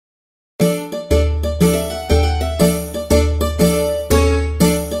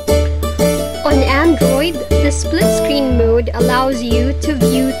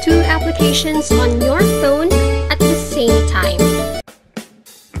applications on your phone at the same time.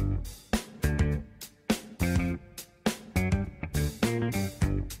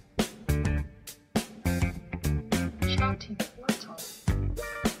 Chatty portal.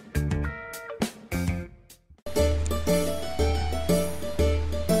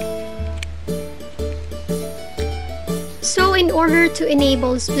 So in order to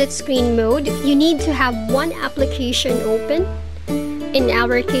enable split screen mode, you need to have one application open. In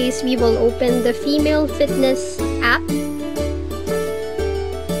our case, we will open the female fitness app.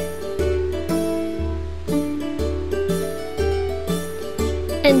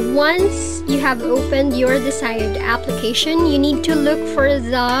 And once you have opened your desired application, you need to look for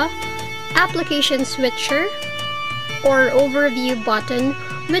the application switcher or overview button,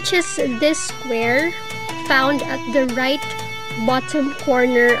 which is this square found at the right bottom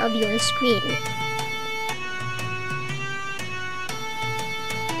corner of your screen.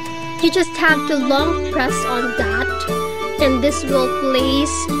 You just have to long press on that, and this will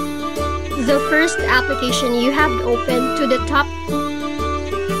place the first application you have opened to the top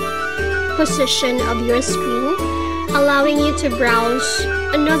position of your screen, allowing you to browse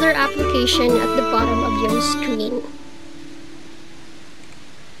another application at the bottom of your screen.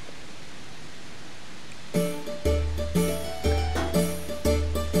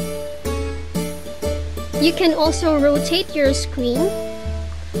 You can also rotate your screen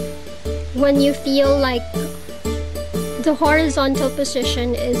when you feel like the horizontal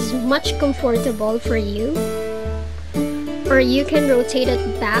position is much comfortable for you, or you can rotate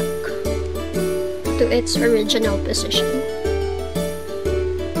it back to its original position.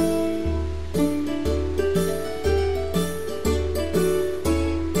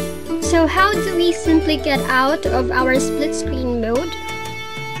 So how do we simply get out of our split screen mode?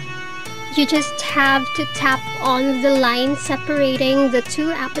 You just have to tap on the line separating the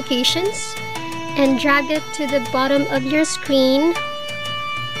two applications and drag it to the bottom of your screen,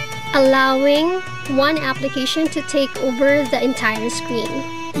 allowing one application to take over the entire screen.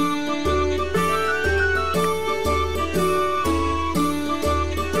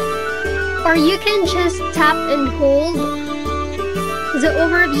 Or you can just tap and hold the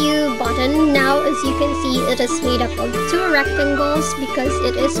overview button. Now, as you can see, it is made up of two rectangles because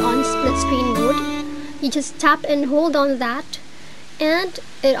it is on split screen mode. You just tap and hold on that, and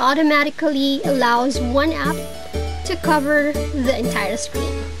it automatically allows one app to cover the entire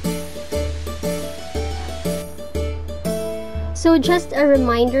screen. So just a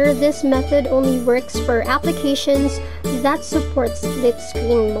reminder, this method only works for applications that support split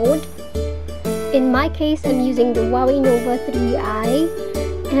screen mode. In my case, I'm using the Huawei Nova 3i,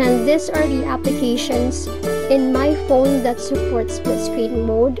 and these are the applications in my phone that support split screen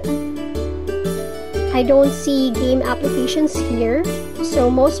mode. I don't see game applications here, so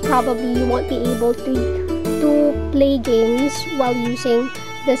most probably you won't be able to play games while using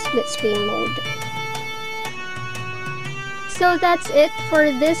the split screen mode. So that's it for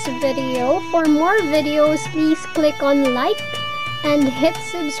this video. For more videos, please click on like and hit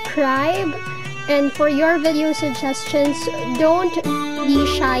subscribe. And for your video suggestions, don't be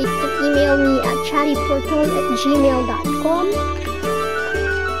shy to email me at chattyportal@gmail.com.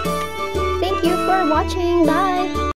 Thank you for watching. Bye!